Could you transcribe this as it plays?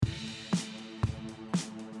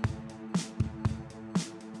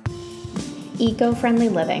Eco-friendly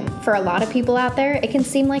living. For a lot of people out there, it can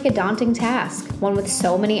seem like a daunting task, one with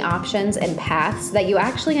so many options and paths that you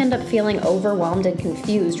actually end up feeling overwhelmed and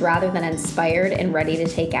confused rather than inspired and ready to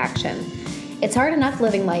take action. It's hard enough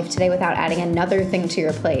living life today without adding another thing to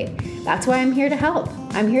your plate. That's why I'm here to help.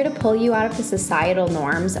 I'm here to pull you out of the societal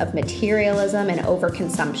norms of materialism and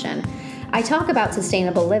overconsumption. I talk about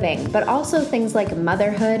sustainable living, but also things like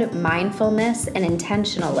motherhood, mindfulness, and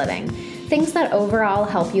intentional living. Things that overall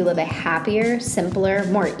help you live a happier, simpler,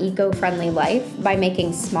 more eco-friendly life by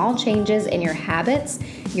making small changes in your habits,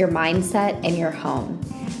 your mindset, and your home.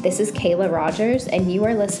 This is Kayla Rogers, and you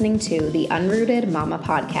are listening to the Unrooted Mama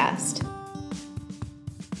Podcast.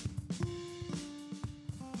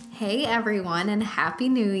 Hey everyone, and Happy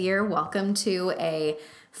New Year. Welcome to a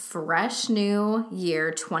fresh new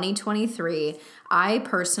year, 2023. I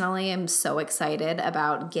personally am so excited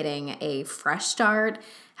about getting a fresh start,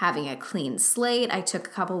 having a clean slate. I took a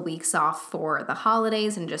couple weeks off for the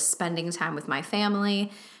holidays and just spending time with my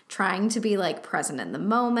family, trying to be present in the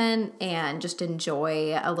moment and just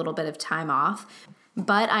enjoy a little bit of time off.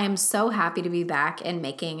 But I am so happy to be back and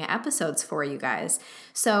making episodes for you guys.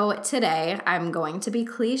 So today I'm going to be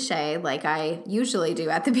cliche like I usually do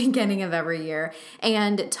at the beginning of every year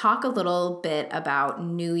and talk a little bit about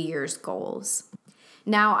New Year's goals.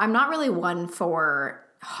 Now, I'm not really one for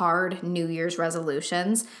hard New Year's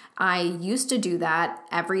resolutions. I used to do that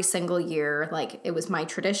every single year. It was my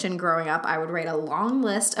tradition growing up. I would write a long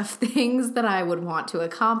list of things that I would want to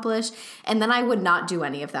accomplish, and then I would not do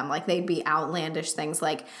any of them. They'd be outlandish things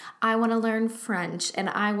like, I want to learn French, and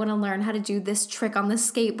I want to learn how to do this trick on the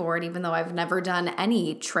skateboard, even though I've never done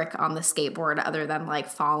any trick on the skateboard other than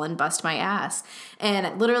fall and bust my ass.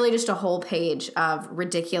 And literally just a whole page of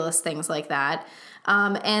ridiculous things like that.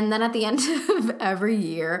 And then at the end of every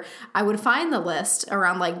year, I would find the list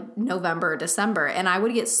around November or December, and I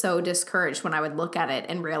would get so discouraged when I would look at it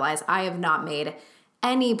and realize I have not made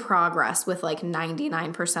any progress with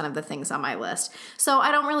 99% of the things on my list. So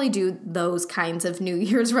I don't really do those kinds of New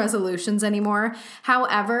Year's resolutions anymore.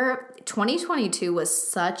 However, 2022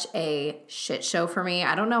 was such a shit show for me.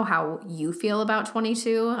 I don't know how you feel about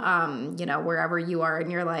 22, wherever you are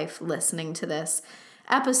in your life listening to this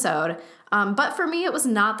episode. But for me, it was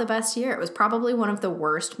not the best year. It was probably one of the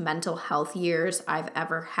worst mental health years I've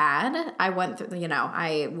ever had. I went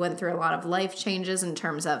through a lot of life changes in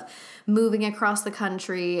terms of moving across the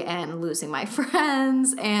country and losing my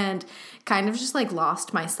friends and kind of just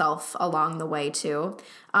lost myself along the way too.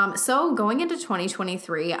 So going into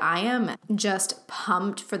 2023, I am just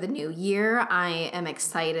pumped for the new year. I am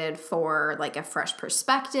excited for a fresh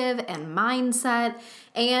perspective and mindset.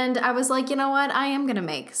 And I was you know what? I am going to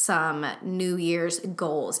make some New Year's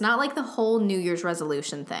goals. Not the whole New Year's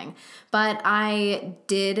resolution thing, but I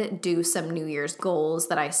did do some New Year's goals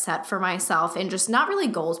that I set for myself, and just not really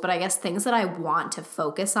goals, but I guess things that I want to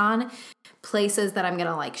focus on, places that I'm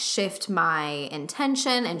going to shift my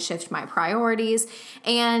intention and shift my priorities.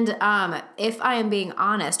 And if I am being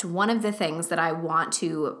honest, one of the things that I want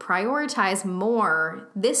to prioritize more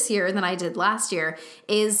this year than I did last year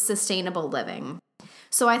is sustainable living.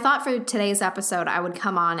 So I thought for today's episode, I would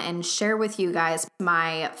come on and share with you guys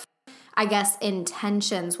my,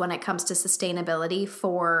 intentions when it comes to sustainability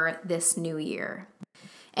for this new year.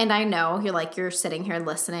 And I know you're sitting here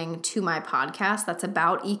listening to my podcast that's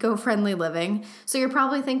about eco-friendly living. So you're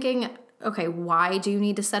probably thinking, okay, why do you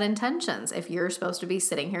need to set intentions if you're supposed to be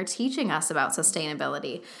sitting here teaching us about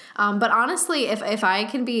sustainability? But honestly, if I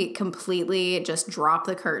can be completely just drop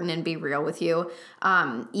the curtain and be real with you,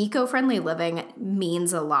 eco-friendly living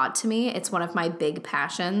means a lot to me. It's one of my big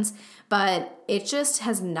passions, but it just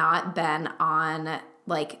has not been on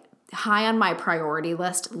high on my priority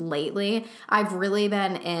list lately. I've really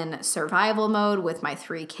been in survival mode with my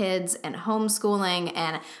 3 kids and homeschooling,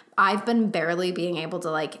 and I've been barely being able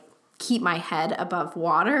to keep my head above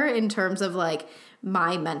water in terms of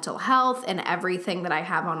my mental health and everything that I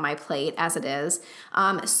have on my plate as it is.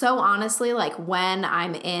 So honestly, when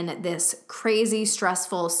I'm in this crazy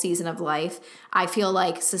stressful season of life, I feel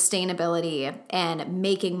sustainability and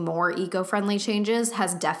making more eco-friendly changes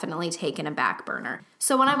has definitely taken a back burner.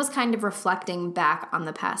 So when I was kind of reflecting back on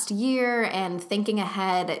the past year and thinking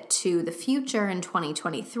ahead to the future in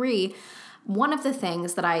 2023, one of the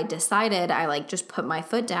things that I decided I just put my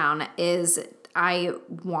foot down is I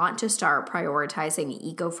want to start prioritizing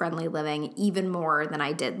eco-friendly living even more than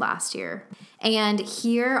I did last year. And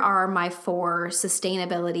here are my 4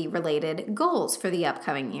 sustainability related goals for the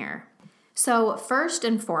upcoming year. So first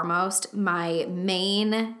and foremost, my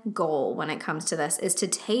main goal when it comes to this is to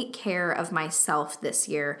take care of myself this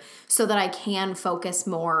year so that I can focus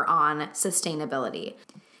more on sustainability.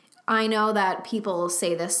 I know that people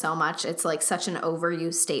say this so much, it's like such an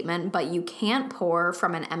overused statement, but you can't pour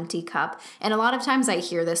from an empty cup. And a lot of times I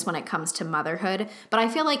hear this when it comes to motherhood, but I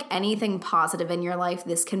feel like anything positive in your life,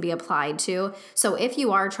 this can be applied to. So if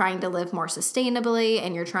you are trying to live more sustainably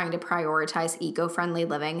and you're trying to prioritize eco-friendly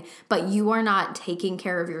living, but you are not taking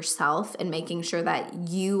care of yourself and making sure that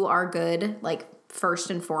you are good, like first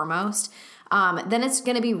and foremost, then it's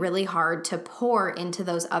going to be really hard to pour into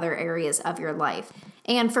those other areas of your life.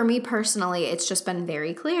 And for me personally, it's just been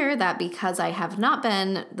very clear that because I have not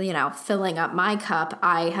been, filling up my cup,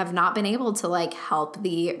 I have not been able to like help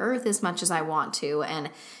the earth as much as I want to and,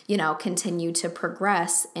 continue to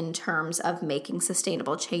progress in terms of making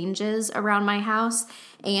sustainable changes around my house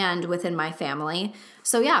and within my family.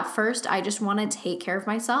 So yeah, first I just want to take care of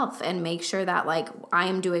myself and make sure that like I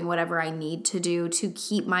am doing whatever I need to do to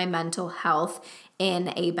keep my mental health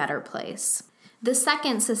in a better place. The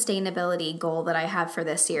second sustainability goal that I have for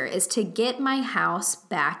this year is to get my house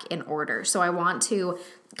back in order. So I want to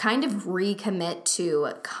kind of recommit to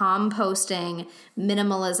composting,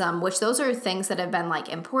 minimalism, which those are things that have been like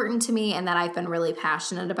important to me and that I've been really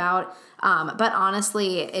passionate about. But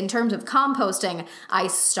honestly, in terms of composting, I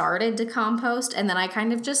started to compost and then I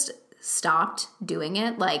kind of just stopped doing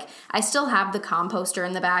it. Like I still have the composter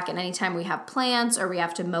in the back, and anytime we have plants or we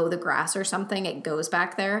have to mow the grass or something, it goes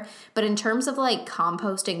back there. But in terms of like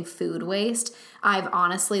composting food waste, I've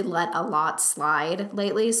honestly let a lot slide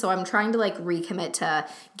lately. So I'm trying to like recommit to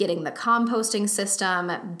getting the composting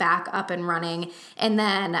system back up and running, and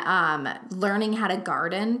then learning how to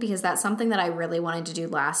garden, because that's something that I really wanted to do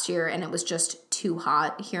last year and it was just too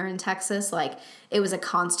hot here in Texas. Like it was a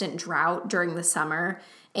constant drought during the summer.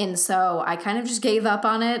 And so I kind of just gave up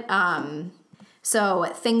on it. So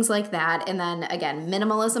things like that. And then again,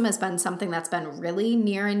 minimalism has been something that's been really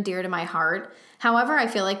near and dear to my heart. However, I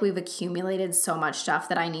feel like we've accumulated so much stuff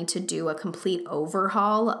that I need to do a complete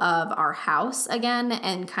overhaul of our house again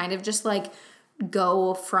and kind of just like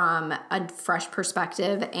go from a fresh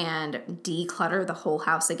perspective and declutter the whole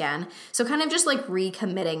house again. So kind of just like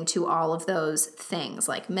recommitting to all of those things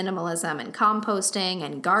like minimalism and composting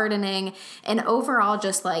and gardening, and overall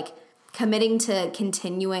just like committing to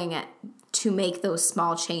continuing to make those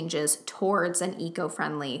small changes towards an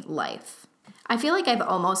eco-friendly life. I feel like I've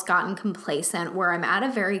almost gotten complacent where I'm at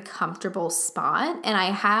a very comfortable spot and I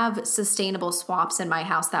have sustainable swaps in my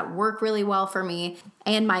house that work really well for me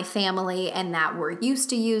and my family and that we're used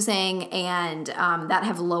to using and that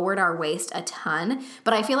have lowered our waste a ton.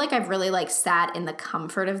 But I feel like I've really like sat in the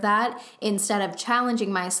comfort of that instead of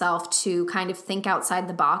challenging myself to kind of think outside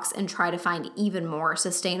the box and try to find even more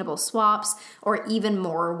sustainable swaps or even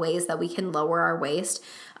more ways that we can lower our waste.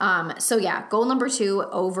 So yeah, goal number 2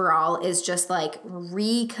 overall is just like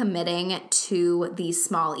recommitting to these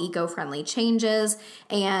small eco-friendly changes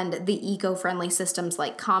and the eco-friendly systems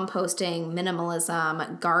like composting,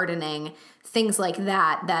 minimalism, gardening, things like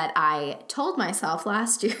that I told myself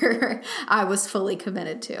last year I was fully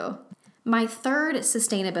committed to. My third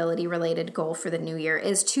sustainability related goal for the new year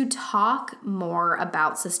is to talk more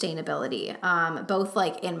about sustainability, both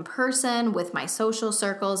like in person with my social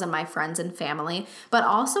circles and my friends and family, but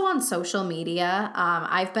also on social media.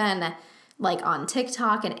 I've been like on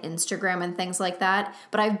TikTok and Instagram and things like that,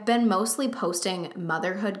 but I've been mostly posting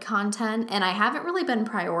motherhood content and I haven't really been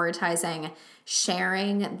prioritizing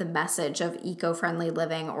sharing the message of eco-friendly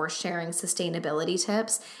living or sharing sustainability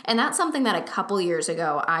tips. And that's something that a couple years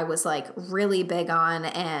ago I was like really big on,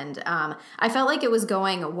 and I felt like it was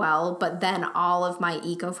going well, but then all of my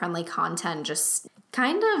eco-friendly content just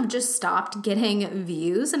kind of just stopped getting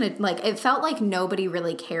views, and it felt like nobody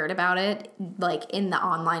really cared about it like in the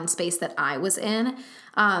online space that I was in.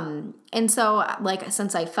 And so like,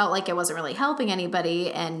 since I felt like it wasn't really helping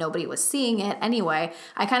anybody and nobody was seeing it anyway,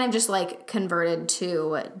 I kind of just like converted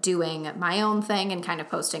to doing my own thing and kind of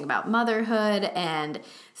posting about motherhood and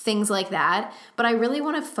things like that. But I really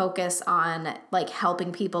want to focus on like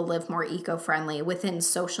helping people live more eco-friendly within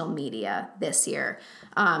social media this year.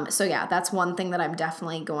 So yeah, that's one thing that I'm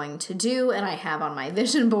definitely going to do. And I have on my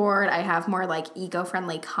vision board, I have more like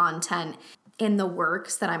eco-friendly content in the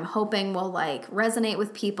works that I'm hoping will like resonate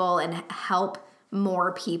with people and help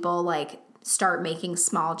more people like start making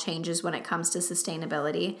small changes when it comes to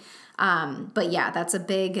sustainability. But yeah, that's a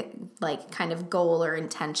big like kind of goal or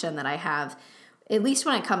intention that I have, at least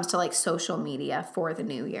when it comes to like social media for the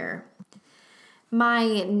new year.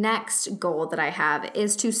 My next goal that I have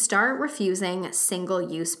is to start refusing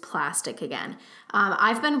single-use plastic again.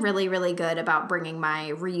 I've been really, really good about bringing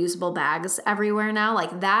my reusable bags everywhere now.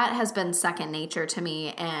 Like that has been second nature to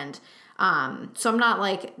me, and So I'm not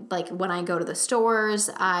like when I go to the stores,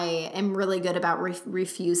 I am really good about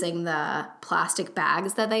refusing the plastic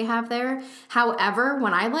bags that they have there. However,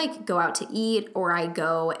 when I like go out to eat or I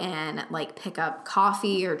go and like pick up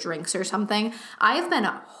coffee or drinks or something, I've been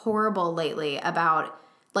horrible lately about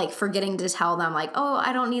like forgetting to tell them like, oh,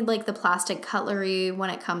 I don't need like the plastic cutlery when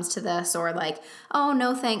it comes to this, or like, oh,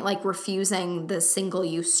 no like refusing the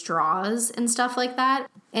single-use straws and stuff like that.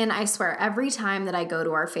 And I swear every time that I go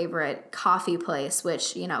to our favorite coffee place,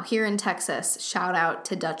 which, you know, here in Texas, shout out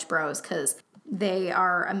to Dutch Bros because they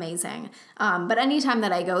are amazing. But anytime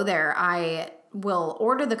that I go there, I will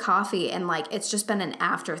order the coffee and like it's just been an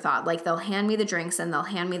afterthought. Like they'll hand me the drinks and they'll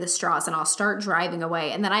hand me the straws and I'll start driving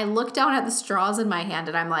away. And then I look down at the straws in my hand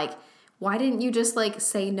and I'm like, why didn't you just like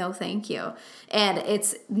say no thank you? And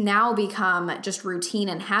it's now become just routine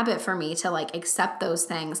and habit for me to like accept those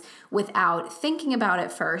things without thinking about it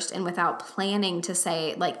first and without planning to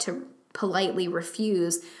say like to politely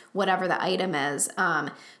refuse whatever the item is.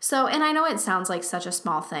 So, and I know it sounds like such a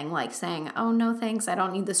small thing, like saying, oh, no, thanks, I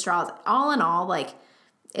don't need the straws. All in all, like,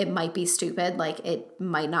 it might be stupid, like, it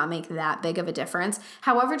might not make that big of a difference.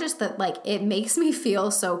 However, just that, like, it makes me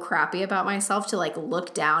feel so crappy about myself to, like,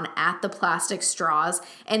 look down at the plastic straws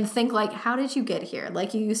and think, like, how did you get here?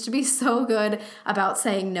 Like, you used to be so good about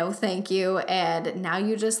saying no thank you, and now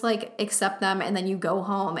you just, like, accept them, and then you go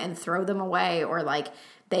home and throw them away, or, like,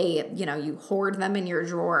 you hoard them in your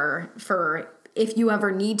drawer for if you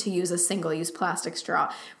ever need to use a single-use plastic straw.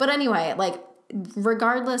 But anyway, like,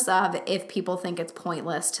 regardless of if people think it's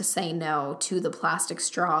pointless to say no to the plastic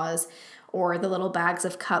straws or the little bags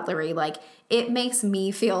of cutlery, like, it makes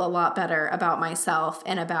me feel a lot better about myself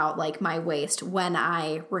and about like my waste when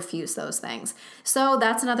I refuse those things. So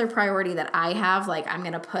that's another priority that I have. Like, I'm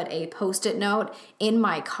going to put a Post-it note in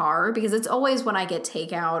my car because it's always when I get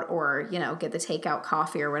takeout or, you know, get the takeout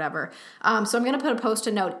coffee or whatever. So I'm going to put a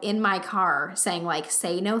Post-it note in my car saying like,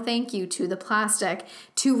 say no thank you to the plastic,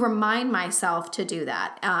 to remind myself to do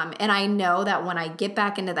that. And I know that when I get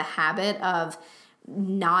back into the habit of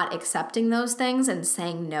not accepting those things and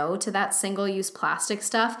saying no to that single-use plastic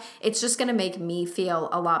stuff, it's just going to make me feel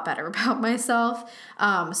a lot better about myself.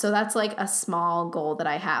 So that's like a small goal that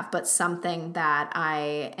I have, but something that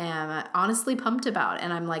I am honestly pumped about,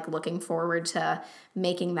 and I'm like looking forward to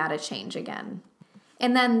making that a change again.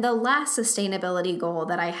 And then the last sustainability goal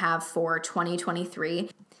that I have for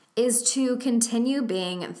 2023 is to continue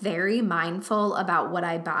being very mindful about what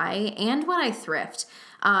I buy and what I thrift.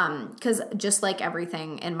 Because just like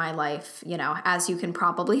everything in my life, you know, as you can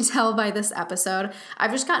probably tell by this episode,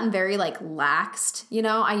 I've just gotten very like laxed. You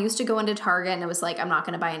know, I used to go into Target and it was like, I'm not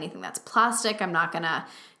going to buy anything that's plastic. I'm not going to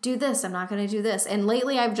do this. I'm not going to do this. And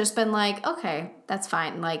lately I've just been like, okay, that's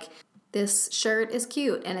fine. Like, this shirt is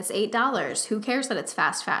cute and it's $8. Who cares that it's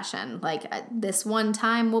fast fashion? Like, this one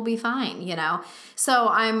time will be fine, you know? So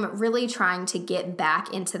I'm really trying to get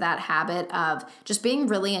back into that habit of just being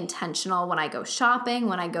really intentional when I go shopping,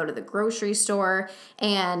 when I go to the grocery store,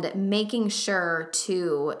 and making sure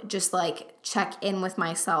to just like check in with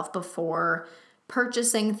myself before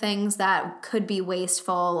purchasing things that could be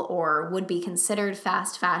wasteful or would be considered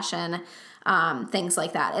fast fashion. Things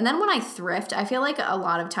like that. And then when I thrift, I feel like a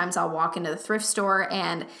lot of times I'll walk into the thrift store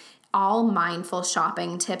and all mindful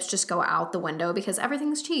shopping tips just go out the window because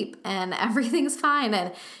everything's cheap and everything's fine.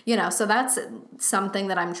 And, you know, so that's something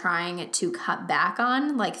that I'm trying to cut back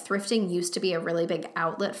on. Like, thrifting used to be a really big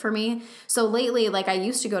outlet for me. So lately, like, I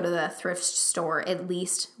used to go to the thrift store at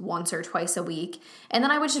least once or twice a week. And then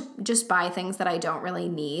I would just buy things that I don't really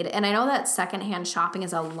need. And I know that secondhand shopping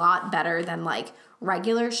is a lot better than like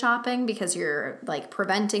regular shopping because you're like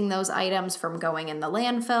preventing those items from going in the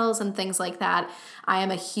landfills and things like that. I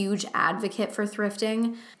am a huge advocate for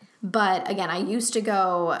thrifting. But again, I used to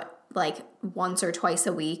go like once or twice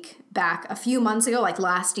a week back a few months ago, like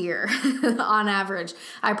last year. On average,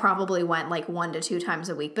 I probably went like 1 to 2 times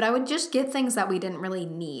a week, but I would just get things that we didn't really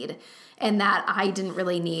need and that I didn't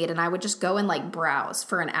really need. And I would just go and like browse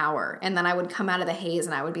for an hour. And then I would come out of the haze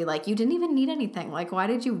and I would be like, you didn't even need anything. Like, why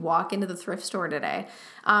did you walk into the thrift store today?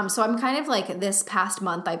 So I'm kind of like, this past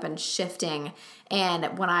month I've been shifting.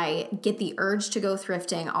 And when I get the urge to go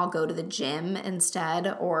thrifting, I'll go to the gym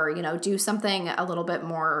instead, or, you know, do something a little bit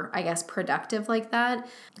more, I guess, productive like that.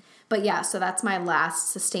 But yeah, so that's my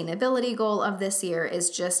last sustainability goal of this year, is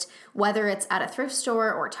just whether it's at a thrift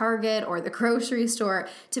store or Target or the grocery store,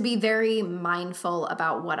 to be very mindful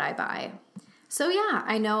about what I buy. So yeah,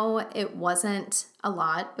 I know it wasn't a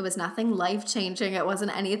lot. It was nothing life-changing. It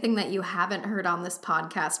wasn't anything that you haven't heard on this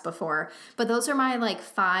podcast before. But those are my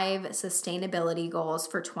 5 sustainability goals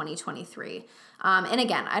for 2023. And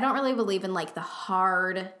again, I don't really believe in the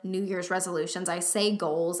hard New Year's resolutions. I say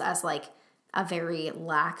goals as a very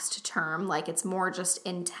laxed term. It's more just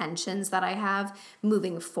intentions that I have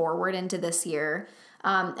moving forward into this year.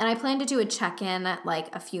 And I plan to do a check-in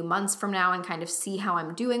a few months from now and kind of see how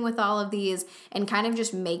I'm doing with all of these and kind of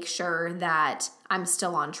just make sure that I'm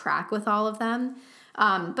still on track with all of them.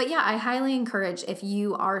 But yeah, I highly encourage, if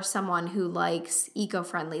you are someone who likes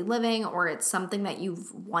eco-friendly living or it's something that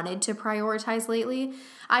you've wanted to prioritize lately,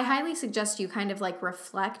 I highly suggest you kind of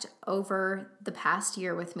reflect over the past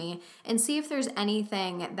year with me and see if there's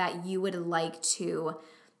anything that you would like to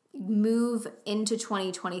move into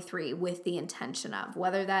 2023 with the intention of,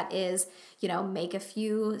 whether that is, make a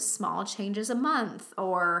few small changes a month,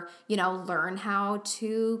 or, learn how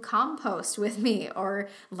to compost with me, or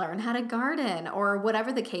learn how to garden, or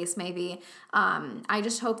whatever the case may be. I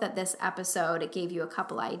just hope that this episode gave you a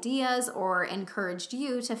couple ideas or encouraged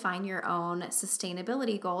you to find your own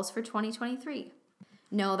sustainability goals for 2023.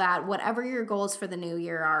 Know that whatever your goals for the new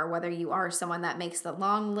year are, whether you are someone that makes the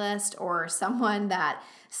long list or someone that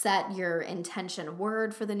set your intention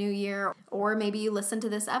word for the new year, or maybe you listen to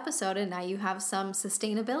this episode and now you have some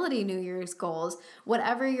sustainability New Year's goals,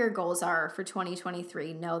 whatever your goals are for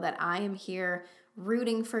 2023, know that I am here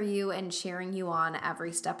rooting for you and cheering you on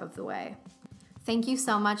every step of the way. Thank you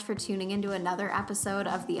so much for tuning into another episode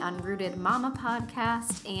of the Unrooted Mama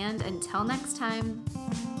podcast, and until next time.